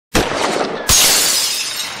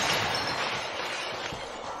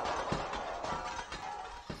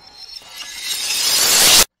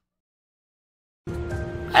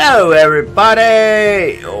Hello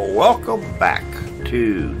everybody! Welcome back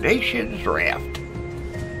to Nations Raft.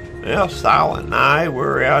 Well, Silent and I,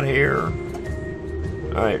 we're out here.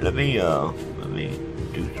 Alright, let me do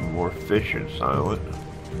some more fishing, Silent.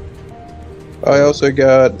 I also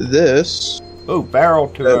got this. Oh, barrel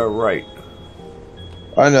to our right.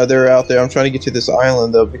 I know, they're out there. I'm trying to get to this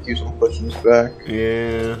island though, but keeps on pushing us back.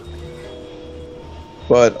 Yeah.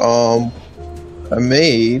 But, I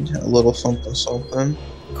made a little something.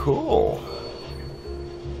 Cool.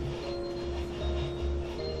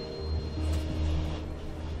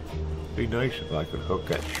 Be nice if I could hook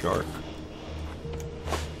that shark.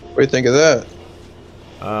 What do you think of that?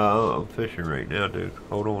 I'm fishing right now, dude.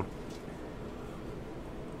 Hold on.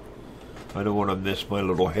 I don't want to miss my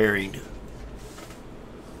little herring.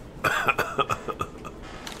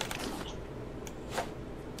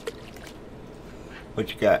 What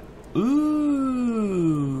you got?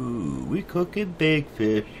 Ooh, we cooking big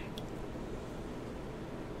fish.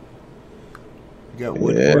 You got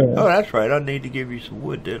wood? Yeah. Oh, that's right. I need to give you some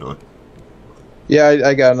wood, didn't I? Yeah,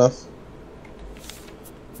 I got enough.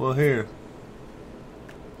 Well, here.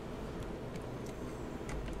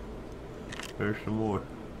 There's some more.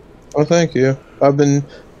 Oh, thank you. I've been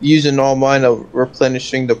using all mine of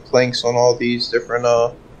replenishing the planks on all these different,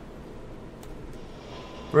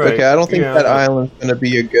 Right. Okay, I don't think that island's gonna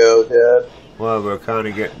be a go, Dad. Well, we're kind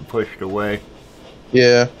of getting pushed away.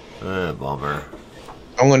 Yeah. Bummer.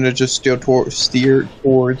 I'm gonna just steer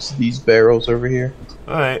towards these barrels over here.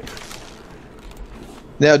 Alright.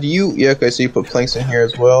 Now, do you... Yeah, okay, so you put planks in here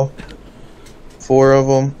as well. 4 of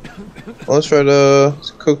them. Well, let's try to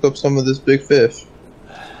cook up some of this big fish.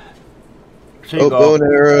 Oh, bow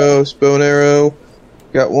and arrow.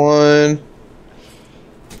 Got one.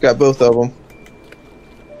 Got both of them.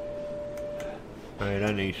 Alright,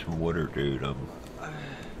 I need some water, dude.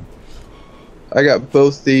 I got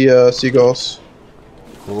both the seagulls.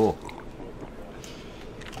 Cool.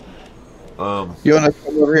 You wanna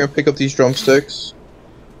come over here and pick up these drumsticks?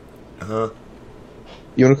 Huh?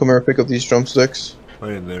 You wanna come here and pick up these drumsticks?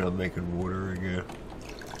 Wait a minute, I'm making water again.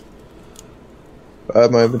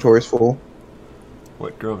 My inventory's full.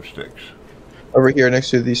 What drumsticks? Over here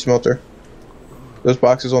next to the smelter. Those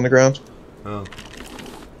boxes on the ground. Oh.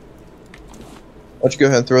 Why don't you go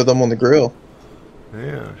ahead and throw them on the grill?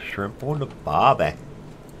 Yeah, shrimp on the barbie.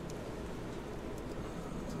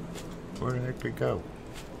 Where the heck did it go?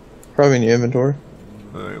 Probably in your inventory.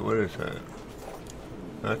 Alright, what is that?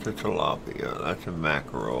 That's a tilapia, that's a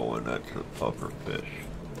mackerel, and that's a puffer fish.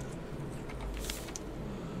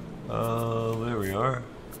 There we are.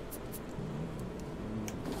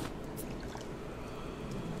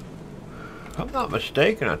 If I'm not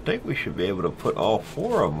mistaken, I think we should be able to put all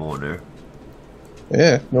 4 of them on there.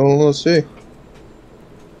 Yeah, no one will see.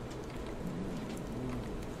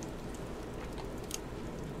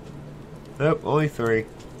 Nope, only 3.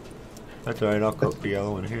 That's alright, I'll cook the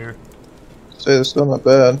yellow in here. Say, that's still not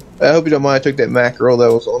bad. I hope you don't mind I took that mackerel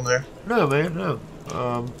that was on there. No, man, no.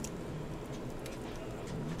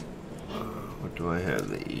 What do I have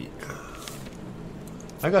to eat?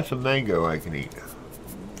 I got some mango I can eat.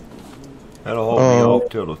 That'll hold me off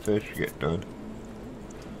till the fish get done.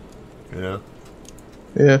 You know?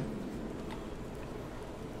 Yeah.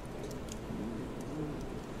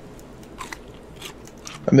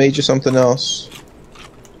 I made you something else.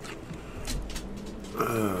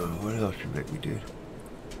 What else you make me do?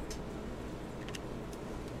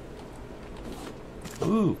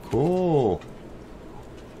 Ooh, cool.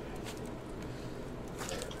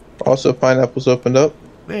 Also, pineapples opened up.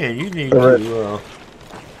 Man, you need to,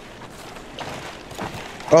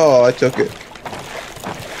 Oh, I took it.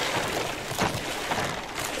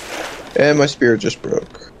 And my spear just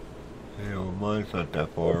broke. Yeah, well, mine's not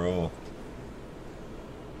that far off.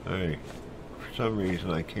 Hey, for some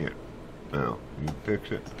reason I can't. No, you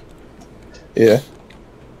fix it. Yeah.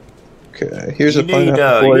 Okay, here's a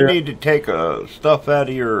pineapple you for you. need to take stuff out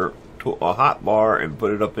of your a hot bar and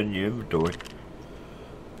put it up in your inventory.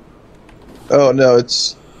 Oh no,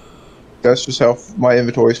 that's just how my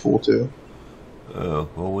inventory's full too. Oh,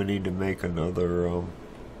 well, we need to make another.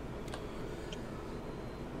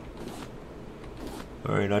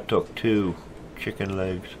 Alright, I took 2 chicken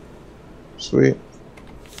legs. Sweet.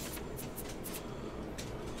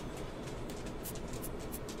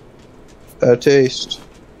 Taste.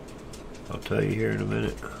 I'll tell you here in a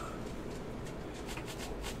minute.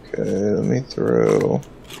 Okay, let me throw.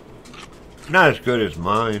 Not as good as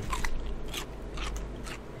mine.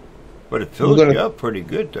 But it fills you up pretty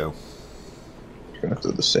good, though. Gonna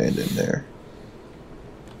throw the sand in there.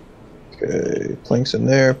 Okay, planks in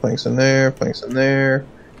there, planks in there, planks in there.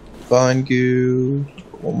 Vine goo.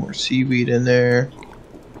 put one more seaweed in there.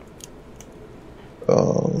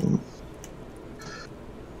 I'll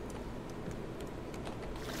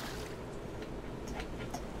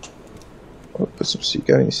put some seed.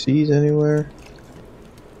 Got any seeds anywhere?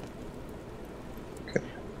 Okay.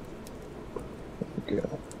 There we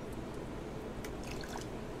go.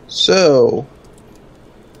 So,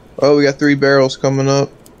 oh, we got 3 barrels coming up.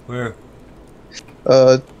 Where?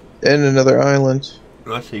 And another island.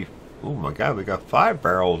 Let's see. Oh my God, we got 5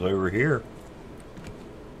 barrels over here.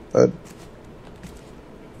 Oh,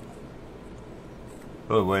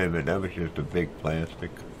 wait a minute. That was just a big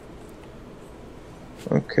plastic.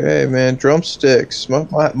 Okay, man. Drumsticks.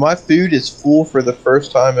 My food is full for the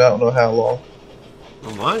first time in I don't know how long.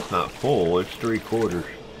 Well, mine's not full. It's 3/4.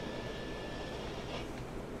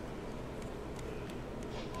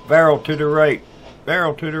 Barrel to the right.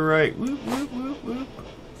 Barrel to the right. Whoop, whoop, whoop, whoop.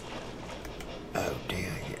 Oh, dang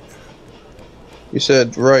it. You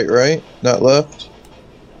said right? Not left?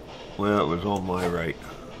 Well, it was on my right.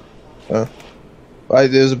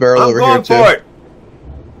 There's a barrel over here, too. I'm going for it!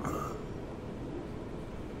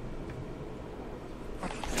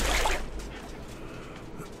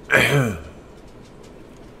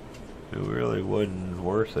 It really wasn't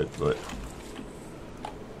worth it, but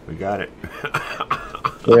we got it.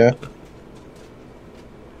 Yeah.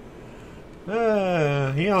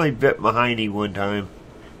 He only bit my hiney one time.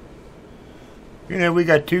 You know, we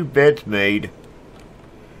got 2 beds made.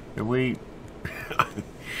 And we...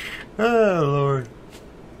 oh, Lord.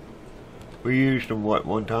 We used them, what,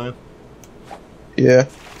 one time? Yeah.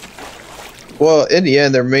 Well, in the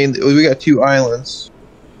end, we got 2 islands.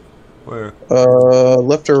 Where?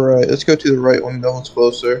 Left or right? Let's go to the right one. That one's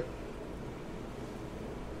closer.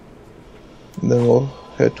 And then we'll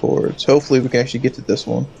head towards. Hopefully, we can actually get to this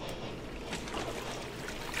one.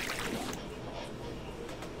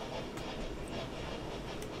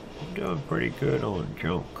 I'm doing pretty good on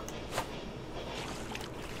junk.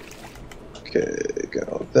 Okay, got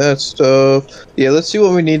all that stuff. Yeah, let's see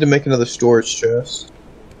what we need to make another storage chest.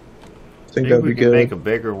 I think that'd be good. Make a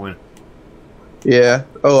bigger one. Yeah.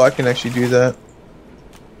 Oh, I can actually do that.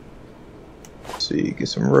 Let's see, get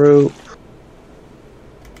some rope.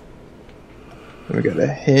 And we got a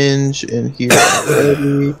hinge in here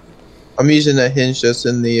already. I'm using that hinge that's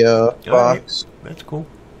in the box. Right. That's cool.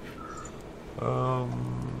 And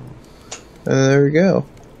there we go.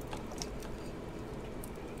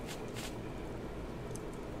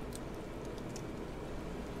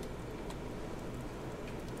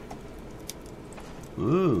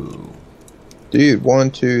 Ooh. Dude,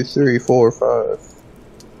 1, 2, 3, 4, 5.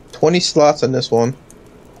 20 slots on this one.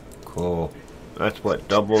 Cool. That's what,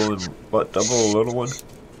 double a little one?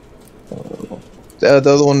 The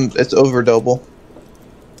other one, it's over double.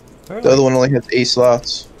 Really? The other one only has 8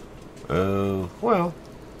 slots. Well.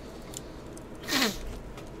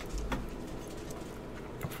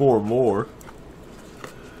 4 more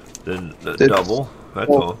than the double. That's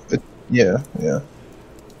all. Yeah.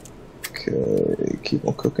 Okay, keep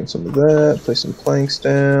on cooking some of that. Place some planks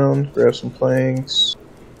down. Grab some planks.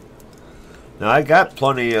 Now I got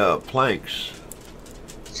plenty of planks.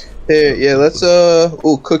 Hey, yeah, let's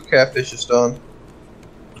cook catfish is done.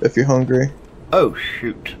 If you're hungry. Oh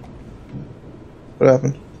shoot! What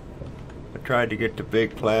happened? I tried to get the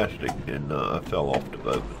big plastic and I fell off the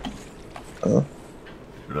boat. Oh.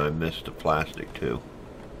 And I missed the plastic too.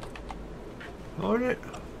 Darn it!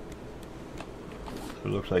 It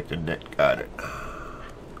looks like the net got it.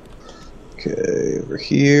 Okay, over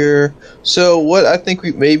here. So what I think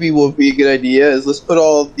maybe will be a good idea is let's put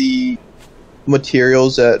all the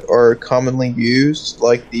materials that are commonly used,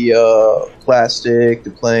 like the plastic, the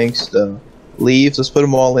planks, the leaves. Let's put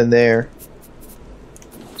them all in there.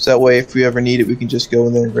 So that way, if we ever need it, we can just go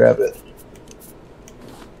in there and grab it.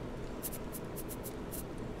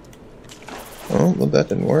 Oh, well, that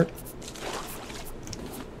didn't work.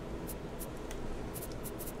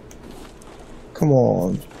 Come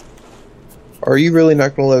on. Are you really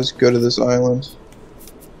not going to let us go to this island?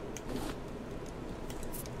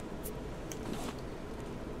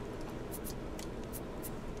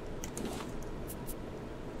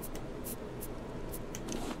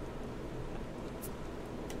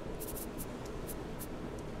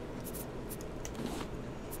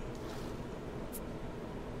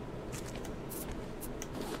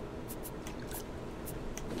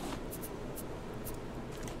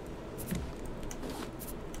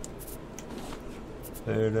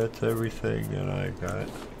 There, that's everything that I got.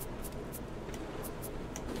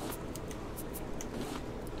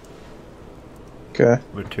 Okay.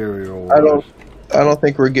 Material. I don't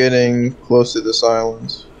think we're getting close to this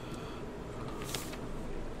island.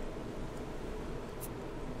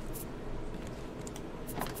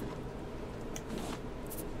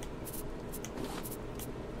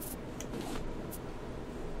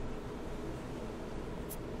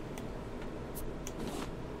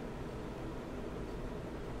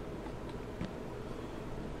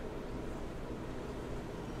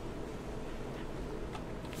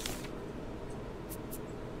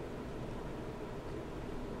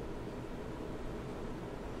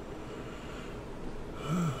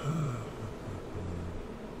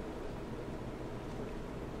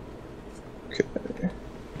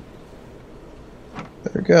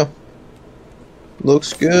 go.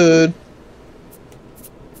 Looks good.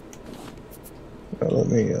 Now let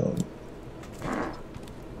me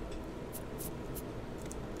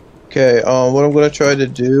Okay, what I'm gonna try to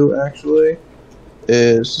do actually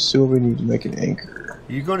is to see what we need to make an anchor.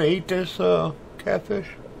 You gonna eat this catfish?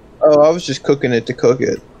 Oh, I was just cooking it to cook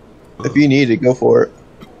it. If you need it, go for it.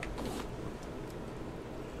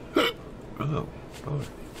 Oh,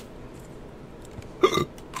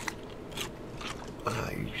 ah,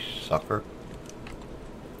 you sucker.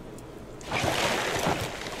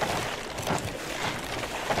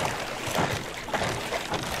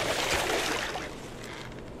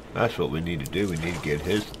 That's what we need to do. We need to get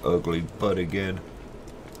his ugly butt again.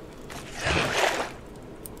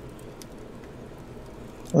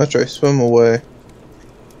 I'll try to swim away.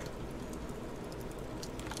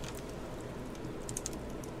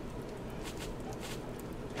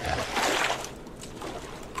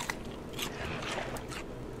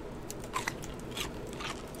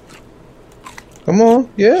 Come on,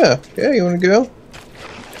 yeah, you wanna go?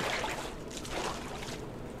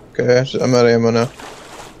 Okay, I'm out of ammo now.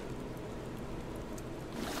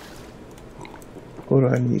 What do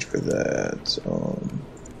I need for that?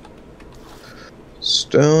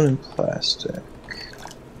 Stone and plastic.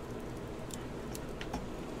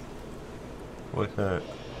 What's that?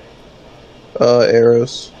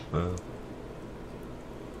 Arrows. Oh.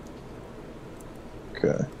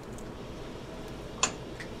 Okay.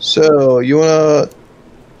 So, you wanna...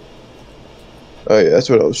 Oh yeah, that's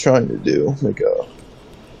what I was trying to do. Make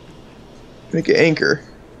an anchor.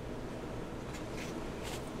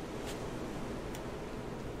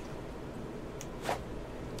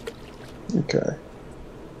 Okay.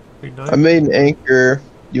 I made an anchor.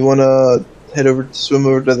 You wanna swim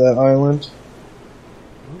over to that island?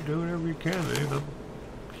 We'll do whatever you can, man.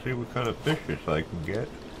 See what kind of fishes I can get.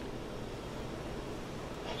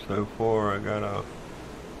 So far, I got a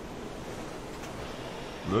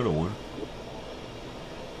little one.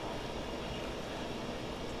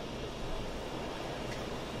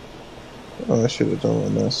 Oh, I should have done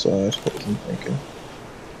on that side. What was I thinking?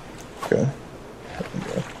 Okay.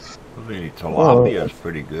 I mean, tilapia's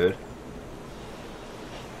pretty good.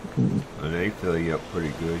 And they fill you up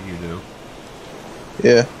pretty good, you know.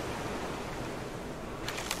 Yeah.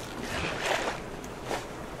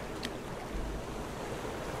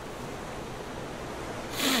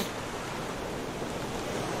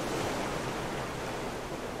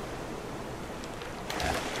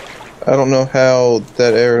 I don't know how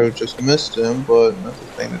that arrow just missed him, but that's the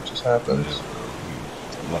thing that just happens. He's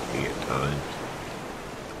lucky at times.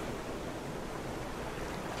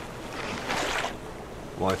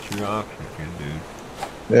 Watch your oxygen, dude.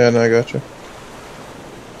 Yeah, no, I gotcha.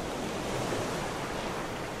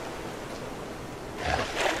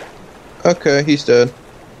 Okay, he's dead.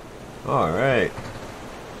 Alright.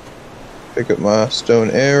 Pick up my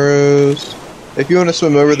stone arrows. If you want to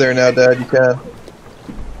swim over there now, Dad, you can.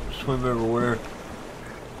 Swim everywhere.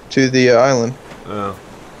 To the island. Oh.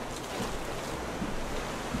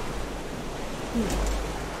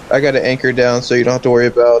 I got it anchored down so you don't have to worry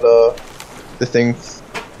about the thing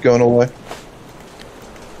going away.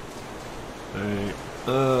 Alright.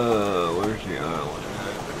 Where's the island?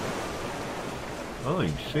 I don't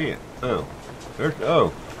even see it. Oh.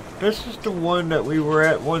 This is the one that we were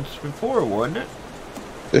at once before, wasn't it?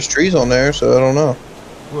 There's trees on there, so I don't know.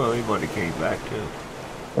 Well, he might have came back too.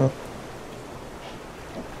 Huh.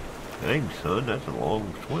 Dang, son, that's a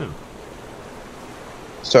long swim.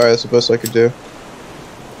 Sorry, that's the best I could do.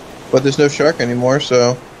 But there's no shark anymore,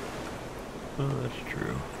 so... Oh, that's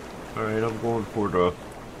true. Alright, I'm going for the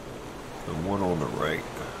one on the right.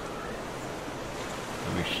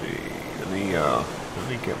 Let me see. Let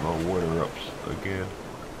me get my water up again.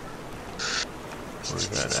 Where's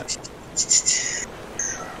that at?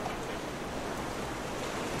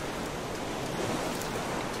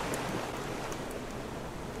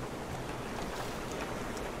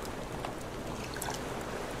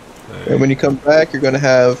 And when you come back, you're going to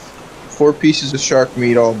have 4 pieces of shark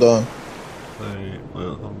meat all done. Alright,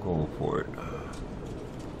 well, I'm going for it.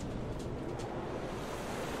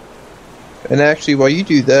 And actually, while you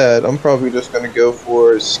do that, I'm probably just going to go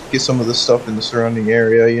for get some of the stuff in the surrounding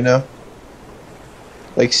area, you know?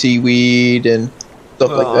 Like seaweed and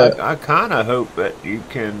stuff like that. I kind of hope that you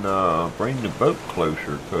can bring the boat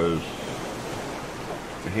closer, because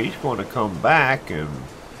he's going to come back and...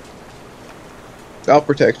 I'll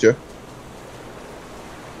protect you.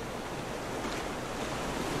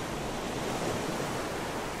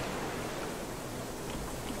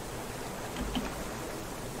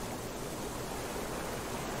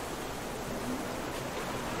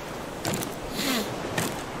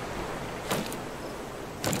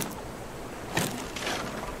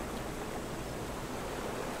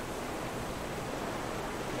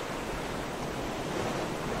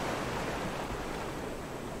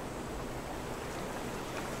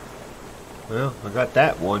 Well, I got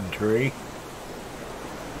that one tree.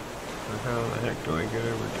 How the heck do I get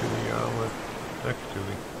over to the island next to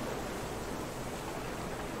me?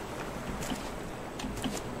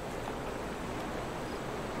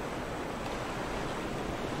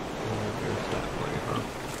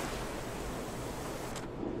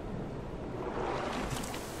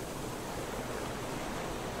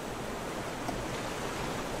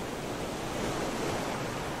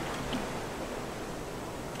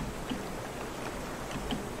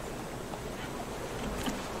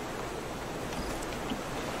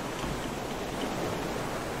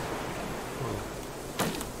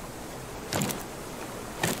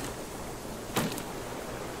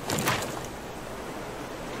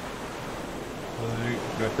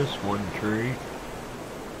 Got this one tree.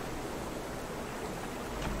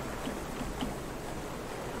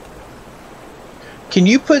 Can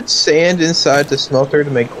you put sand inside the smelter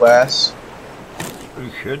to make glass?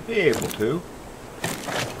 We should be able to.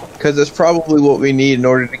 Because that's probably what we need in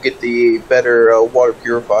order to get the better water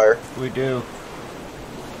purifier. We do.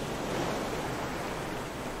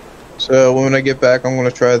 So when I get back, I'm going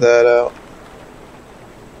to try that out.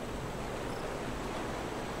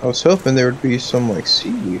 I was hoping there would be some like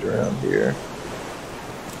seaweed around here.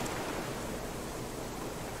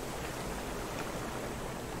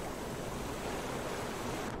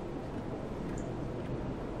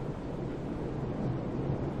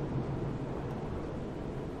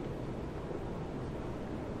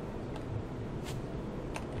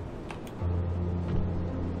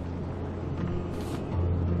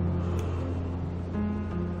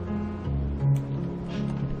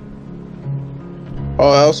 Oh,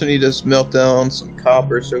 I also need to melt down some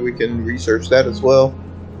copper so we can research that as well.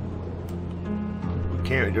 We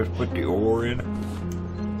can't just put the ore in.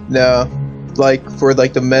 No, like for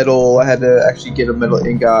like the metal, I had to actually get a metal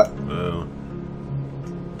ingot. Oh.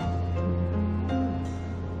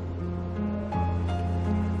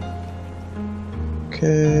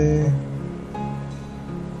 Okay.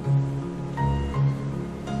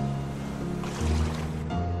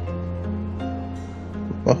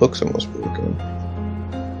 My hook's almost broken.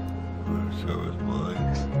 So is mine.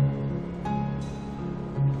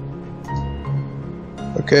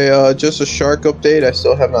 Okay, just a shark update. I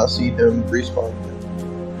still have not seen him respawn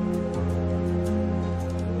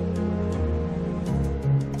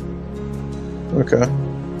yet. Okay.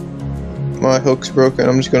 My hook's broken.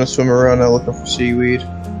 I'm just gonna swim around now looking for seaweed.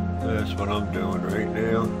 That's what I'm doing right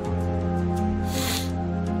now.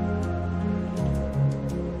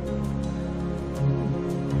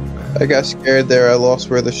 I got scared there. I lost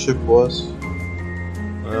where the ship was.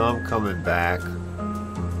 Well, I'm coming back.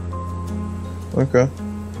 Okay.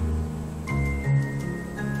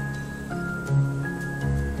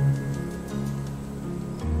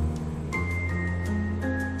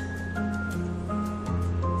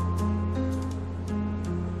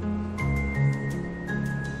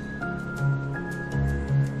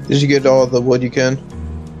 Did you get all the wood you can?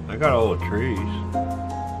 I got all the trees.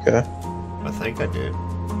 Okay. I think I did.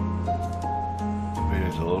 I mean,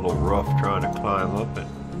 it's a little rough trying to climb up it.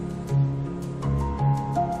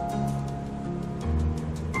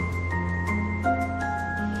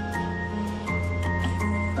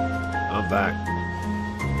 I'm back.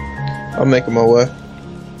 I'm making my way.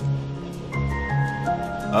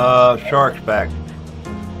 Shark's back.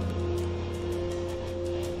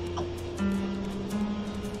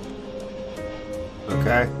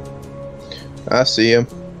 Okay. I see him.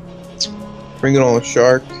 Bring it on, the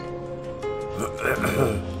shark.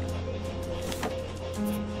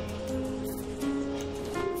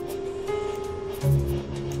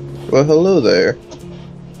 Well, hello there.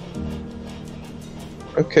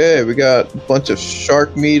 Okay, we got a bunch of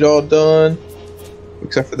shark meat all done.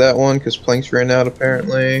 Except for that one, because planks ran out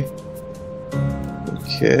apparently.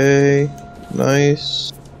 Okay,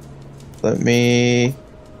 nice. Let me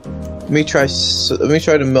try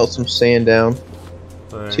to melt some sand down.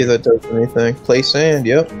 Right. See if that does anything. Play sand,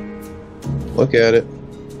 yep. Look at it.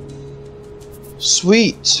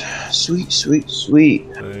 Sweet. Sweet, sweet, sweet.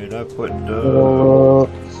 Right, I put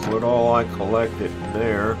all I collected in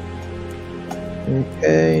there.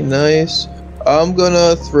 Okay, nice. I'm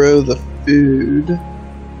gonna throw the food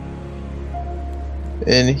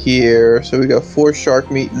in here. So we got 4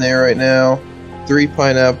 shark meat in there right now. 3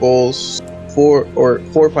 pineapples. 4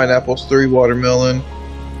 pineapples, 3 watermelon.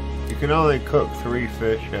 You can only cook 3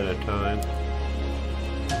 fish at a time.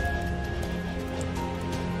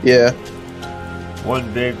 Yeah.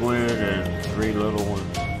 1 big one and 3 little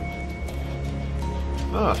ones.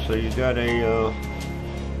 Ah, so you got a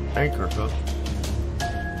anchor, huh?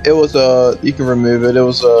 It was you can remove it. It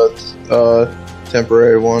was a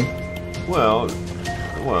temporary one. Well,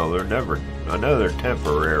 they're never. I know they're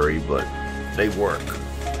temporary, but they work.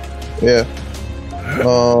 Yeah.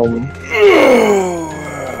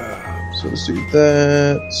 So let's do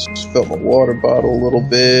that. Just fill my water bottle a little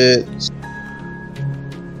bit.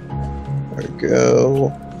 There we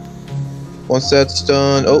go. Once that's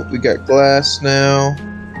done, oh, we got glass now.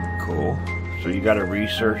 Cool. So you got to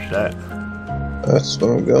research that. That's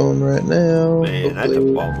where I'm going right now. Man, that's a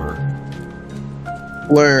bummer.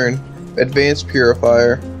 Learn. Advanced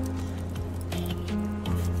purifier.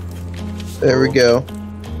 There we go.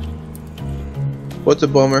 What's a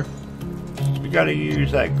bummer? You got to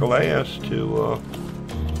use that glass to.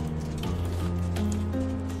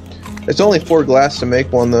 It's only 4 glass to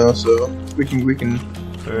make one though, so we can.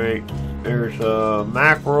 All right. There's a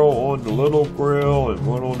mackerel on the little grill and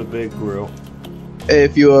one on the big grill. Hey,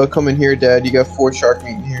 if you come in here, Dad, you got 4 shark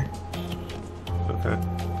meat in here. Okay.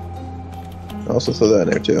 I'll also throw that in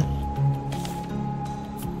there too.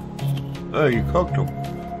 Oh, you cooked them.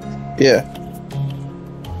 Yeah.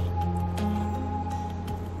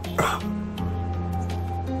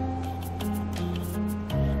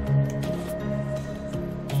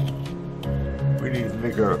 We need to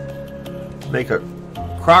make a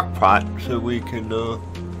crock pot so we can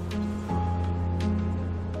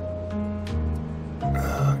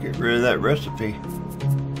get rid of that recipe.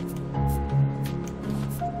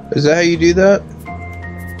 Is that how you do that?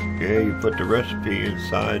 Yeah, you put the recipe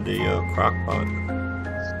inside the crock pot.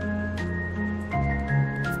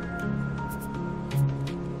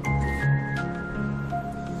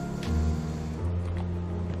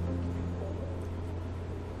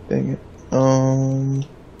 Dang it.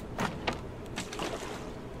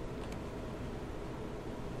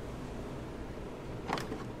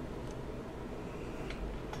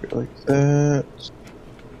 Like that.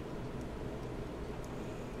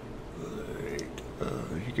 Alright.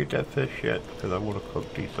 Did you get that fish yet? Because I want to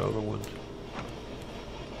cook these other ones.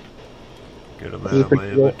 Get them out of my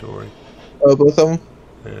inventory. Oh, both of them?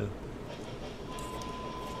 Yeah.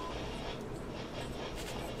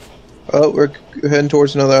 Oh, we're heading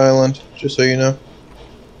towards another island, just so you know.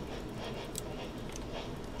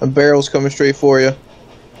 A barrel's coming straight for you.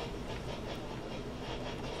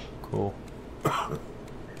 Cool.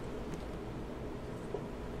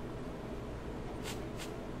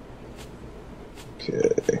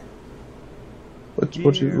 Okay. What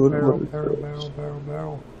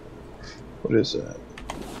is that?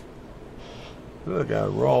 Look, I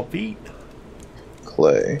got raw beet.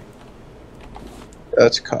 Clay.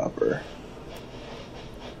 That's copper.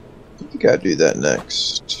 You gotta do that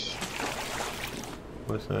next.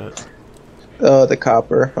 What's that? The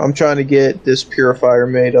copper. I'm trying to get this purifier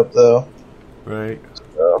made up though. Right.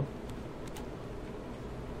 So.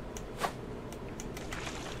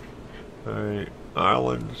 Alright.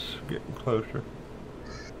 Island's getting closer.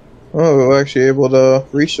 Oh, we're actually able to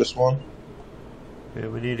reach this one. Yeah,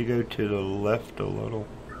 we need to go to the left a little.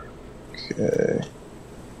 Okay.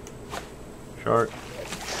 Shark.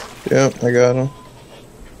 Yep, I got him.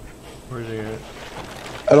 Where's he at?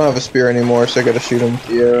 I don't have a spear anymore, so I gotta shoot him with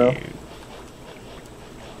the arrow.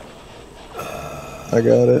 I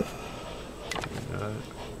got it. There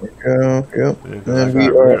we go, yep.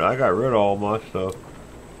 Yeah, I got rid of all my stuff.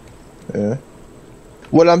 Yeah.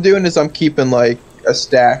 What I'm doing is I'm keeping like a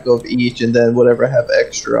stack of each, and then whatever I have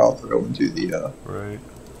extra I'll throw into the Right.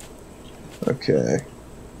 Okay.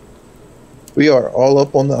 We are all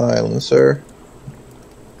up on the island, sir.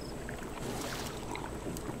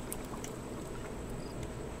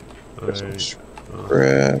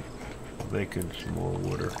 Crap. Making some more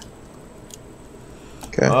water.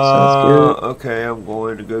 Okay, sounds good. Okay, I'm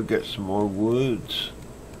going to go get some more woods.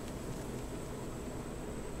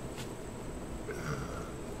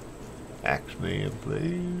 Axe man,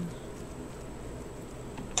 please.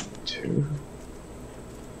 2,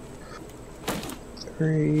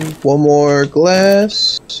 3. One more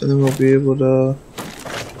glass, and then we'll be able to.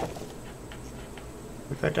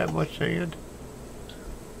 We got that much sand?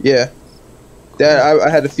 Yeah. That I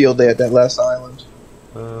had a field day at that last island.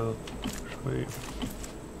 Sweet.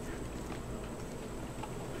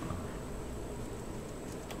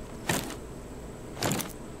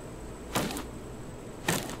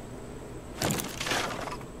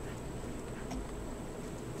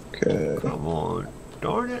 Okay. Come on,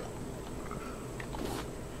 darn it.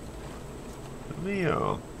 Let me,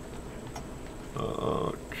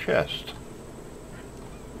 chest.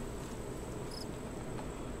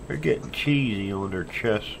 They're getting cheesy on their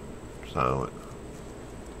chest, Silent.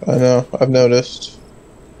 I know, I've noticed.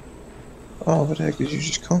 Oh, what the heck did you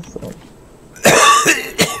just come from?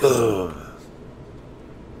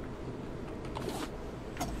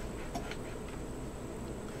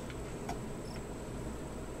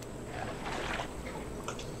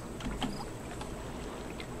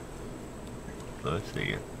 I see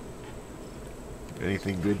you.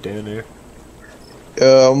 Anything good down there?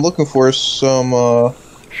 I'm looking for some,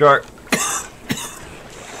 Shark.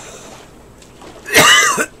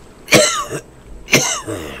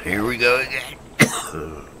 Here we go again.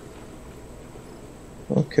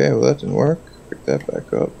 Okay, well that didn't work. Pick that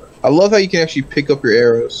back up. I love how you can actually pick up your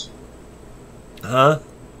arrows. Huh?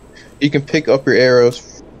 You can pick up your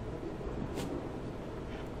arrows.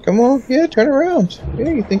 Come on, yeah, turn around. Yeah,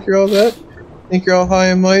 you think you're all that? Think you're all high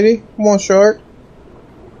and mighty? Come on, shark.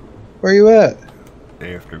 Where you at?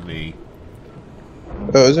 After me.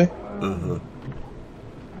 Oh, is he? Uh-huh.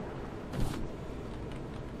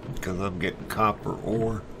 Because I'm getting copper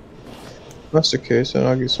ore. If that's the case, then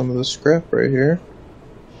I'll get some of this scrap right here.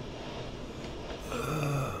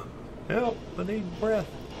 Help, I need breath.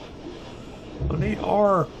 I need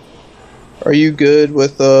ore. Are you good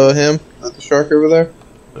with him? With the shark over there?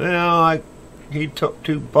 Well, he took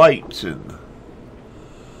 2 bites and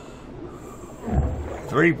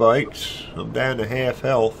 3 bites. I'm down to half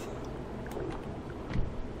health.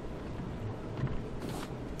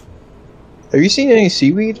 Have you seen any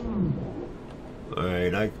seaweed?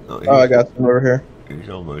 Alright, I got some over here. He's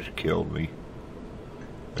almost killed me.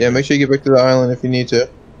 Yeah, make sure you get back to the island if you need to.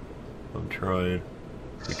 I'm trying.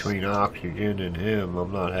 Between oxygen and him,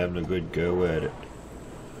 I'm not having a good go at it.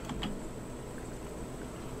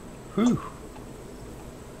 Whew.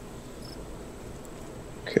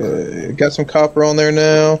 Okay, got some copper on there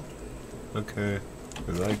now. Okay,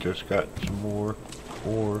 because I just got some more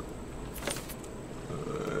ore.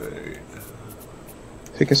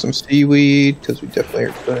 Picking some seaweed, because we definitely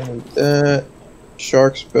are going to need that.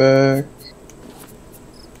 Shark's back.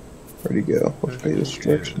 Where'd he go? What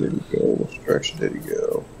direction did he go? Which direction did he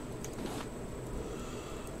go?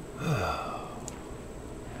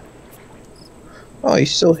 Oh, he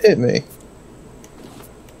still hit me.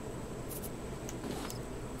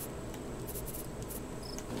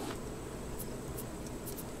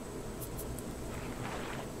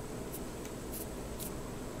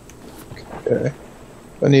 Okay.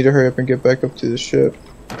 I need to hurry up and get back up to the ship.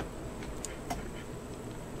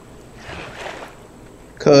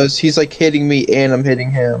 Cause he's like hitting me and I'm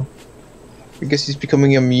hitting him. I guess he's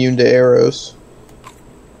becoming immune to arrows.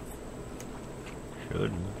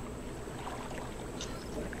 Shouldn't.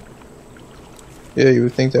 Yeah, you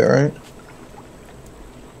would think that, right?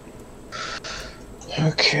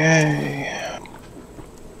 Okay.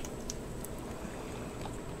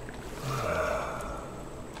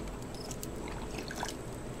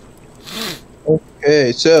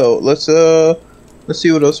 Okay, so let's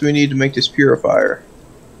see what else we need to make this purifier.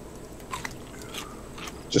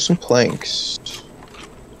 Just some planks.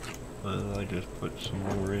 Well, I just put some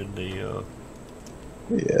more in the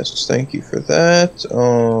Yes, thank you for that.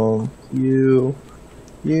 You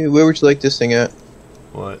where would you like this thing at?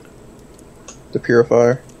 what? The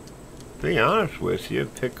purifier. To be honest with you,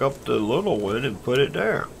 pick up the little one and put it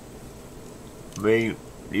there. I mean,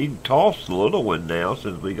 you can toss the little one now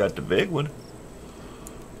since we got the big one.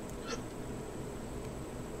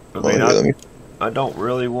 I mean, I don't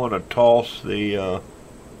really want to toss the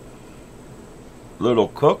little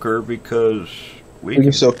cooker because we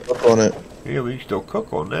can still cook on it. Yeah, we can still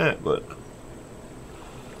cook on that, but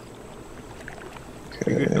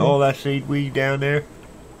Okay. you get all that seaweed down there?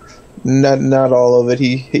 Not all of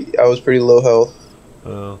it. I was pretty low health.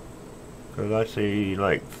 Because I see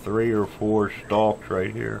like 3 or 4 stalks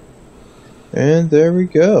right here. And there we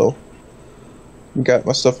go. Got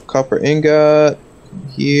myself a copper ingot.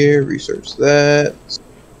 Here, research that.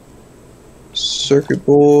 Circuit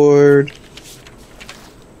board.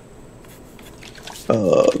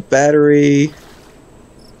 Battery.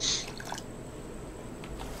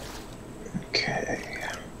 Okay.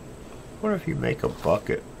 What if you make a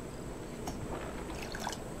bucket?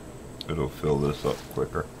 It'll fill this up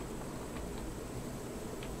quicker.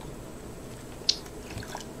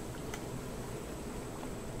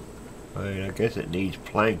 I guess it needs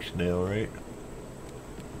planks now, right?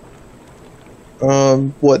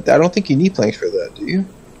 What? I don't think you need planks for that, do you?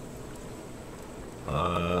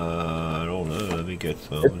 I don't know. Let me get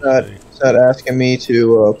some. It's not asking me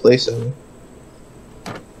to place them.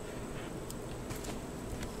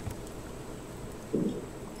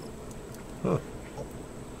 Huh.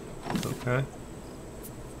 Okay.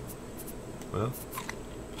 Well.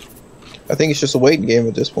 I think it's just a waiting game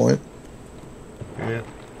at this point. Yeah.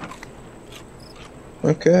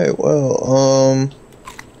 Okay, well,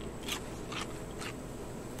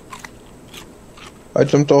 I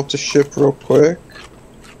jumped off the ship real quick.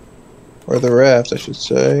 Or the raft, I should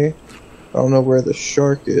say. I don't know where the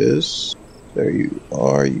shark is. There you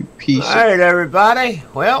are, you piece Alright, everybody.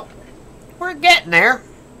 Well, we're getting there.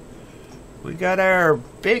 We got our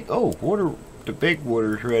big, the big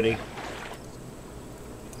water's ready.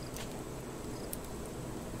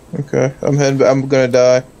 Okay, I'm heading. I'm gonna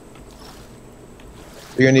die.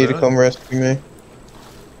 You're gonna need to come rescue me.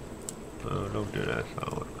 Oh, don't do that,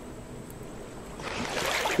 Solid.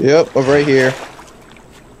 Yep, I'm right here.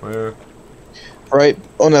 Where? Right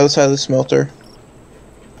on the other side of the smelter.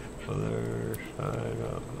 Other side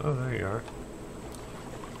of... Oh, there you are.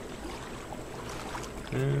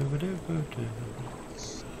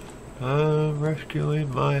 I'm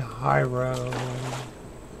rescuing my hero.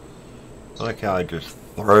 I like how I just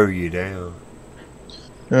throw you down.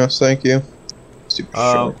 Yes, thank you. Super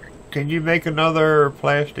short. Can you make another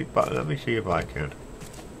plastic bottle? Let me see if I can.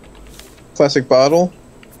 Plastic bottle?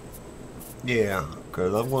 Yeah,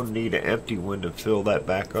 because I'm going to need an empty one to fill that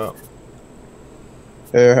back up.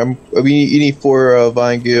 There, you need 4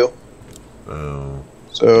 vine goo. Oh.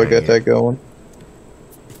 So I got that going.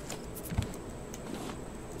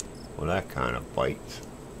 Well, that kind of bites.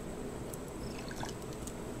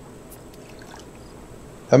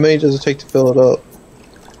 How many does it take to fill it up?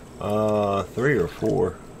 3 or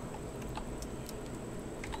 4.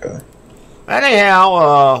 Okay.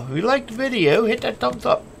 Anyhow, if you liked the video, hit that thumbs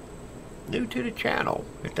up. New to the channel,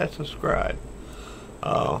 hit that subscribe.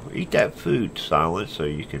 Eat that food silent so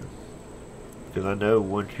you can, because I know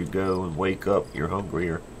once you go and wake up, you're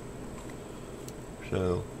hungrier.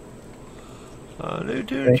 So, new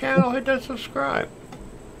to the channel, hit that subscribe.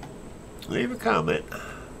 Leave a comment.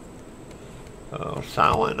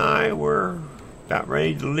 Silent and I were about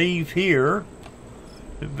ready to leave here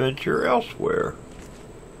and venture elsewhere.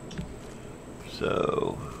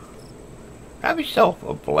 So, have yourself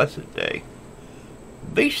a blessed day.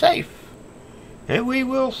 Be safe. And we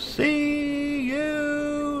will see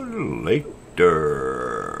you later.